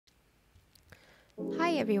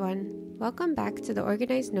Hi everyone, welcome back to the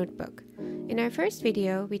Organized Notebook. In our first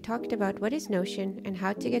video, we talked about what is Notion and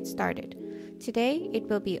how to get started. Today, it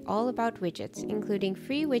will be all about widgets, including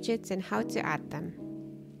free widgets and how to add them.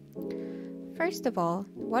 First of all,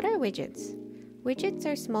 what are widgets? Widgets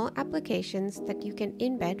are small applications that you can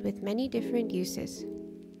embed with many different uses.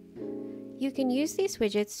 You can use these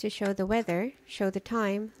widgets to show the weather, show the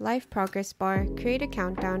time, live progress bar, create a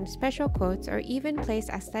countdown, special quotes, or even place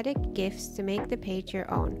aesthetic GIFs to make the page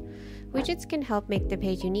your own. Widgets can help make the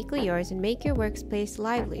page uniquely yours and make your workspace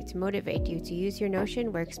lively to motivate you to use your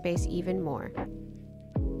Notion workspace even more.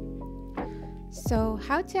 So,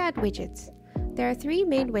 how to add widgets? There are three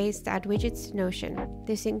main ways to add widgets to Notion.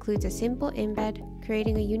 This includes a simple embed,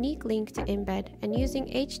 creating a unique link to embed, and using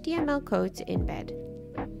HTML code to embed.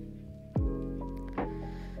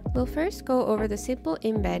 We'll first go over the simple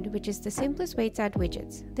embed, which is the simplest way to add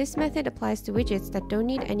widgets. This method applies to widgets that don't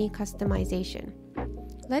need any customization.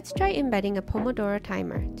 Let's try embedding a Pomodoro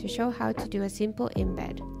timer to show how to do a simple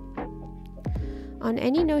embed. On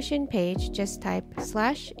any Notion page, just type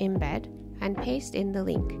 /embed and paste in the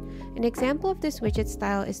link. An example of this widget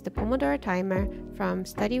style is the Pomodoro timer from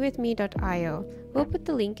studywithme.io. We'll put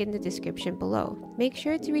the link in the description below. Make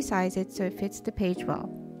sure to resize it so it fits the page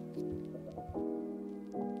well.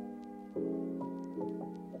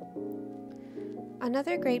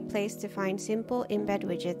 Another great place to find simple embed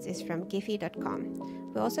widgets is from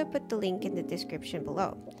Giphy.com. We'll also put the link in the description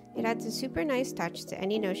below. It adds a super nice touch to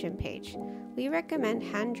any Notion page. We recommend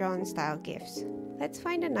hand-drawn style GIFs. Let's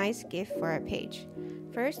find a nice GIF for our page.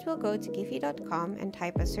 First, we'll go to Giphy.com and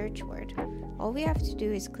type a search word. All we have to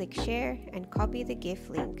do is click share and copy the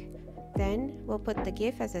GIF link. Then, we'll put the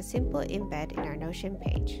GIF as a simple embed in our Notion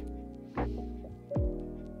page.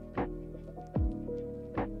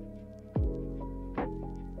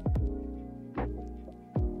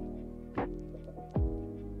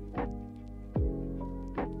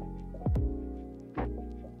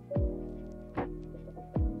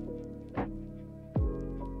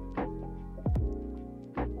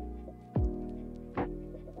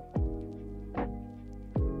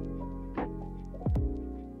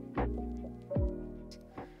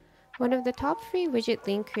 One of the top free widget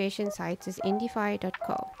link creation sites is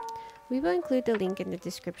indify.co. We will include the link in the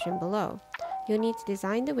description below. You'll need to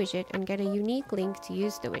design the widget and get a unique link to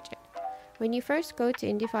use the widget. When you first go to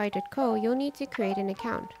indify.co, you'll need to create an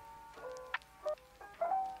account.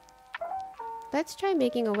 Let's try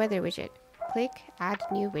making a weather widget. Click Add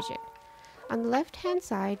New Widget. On the left-hand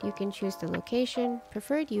side, you can choose the location,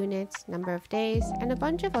 preferred units, number of days, and a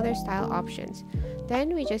bunch of other style options.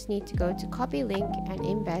 Then we just need to go to copy link and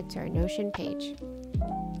embed to our Notion page.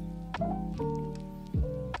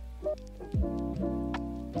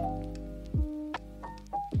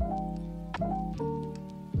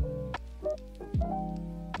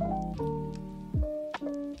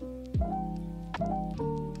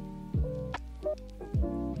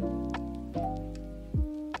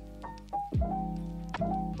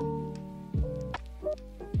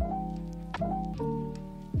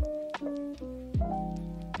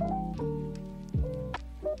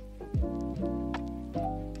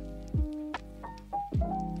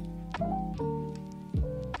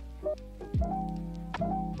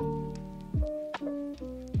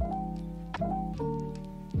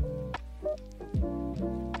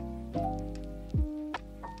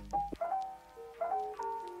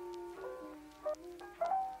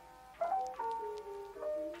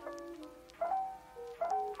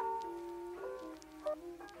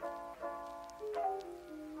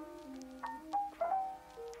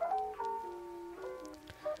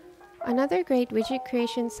 Another great widget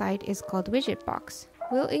creation site is called Widgetbox.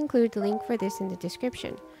 We'll include the link for this in the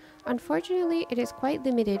description. Unfortunately, it is quite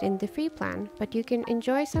limited in the free plan, but you can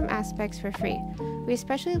enjoy some aspects for free. We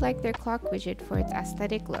especially like their clock widget for its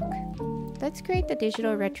aesthetic look. Let's create the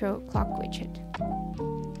digital retro clock widget.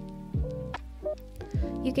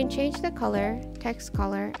 You can change the color, text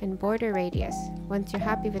color, and border radius. Once you're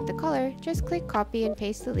happy with the color, just click copy and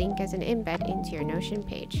paste the link as an embed into your Notion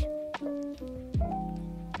page.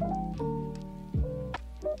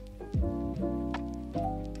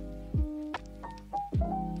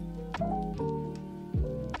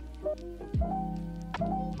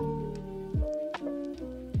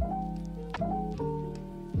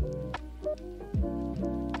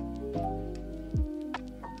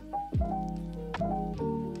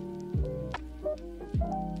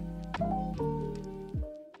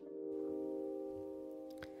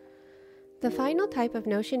 The final type of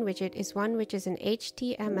Notion widget is one which is an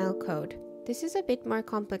HTML code. This is a bit more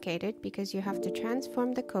complicated because you have to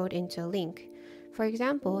transform the code into a link. For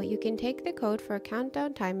example, you can take the code for a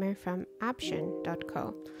countdown timer from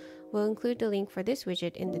aption.co. We'll include the link for this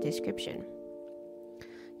widget in the description.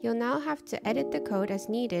 You'll now have to edit the code as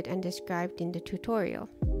needed and described in the tutorial.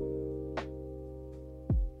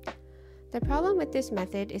 The problem with this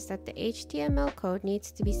method is that the HTML code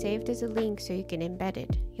needs to be saved as a link so you can embed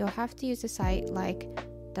it. You'll have to use a site like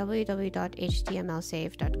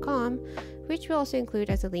www.htmlsave.com, which we'll also include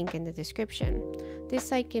as a link in the description. This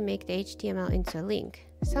site can make the HTML into a link.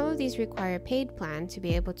 Some of these require a paid plan to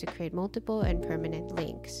be able to create multiple and permanent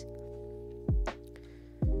links.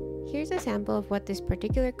 Here's a sample of what this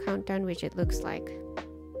particular countdown widget looks like.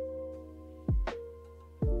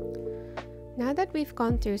 Now that we've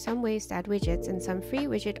gone through some ways to add widgets and some free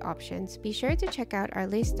widget options, be sure to check out our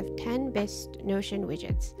list of 10 best Notion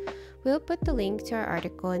widgets. We'll put the link to our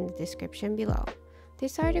article in the description below.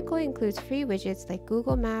 This article includes free widgets like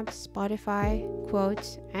Google Maps, Spotify,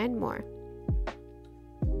 quotes, and more.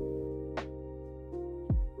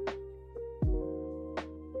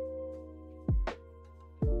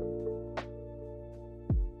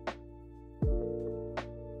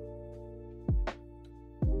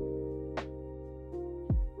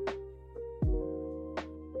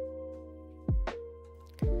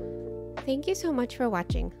 Thank you so much for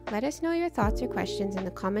watching. Let us know your thoughts or questions in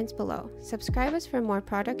the comments below. Subscribe us for more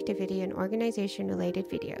productivity and organization related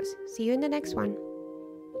videos. See you in the next one.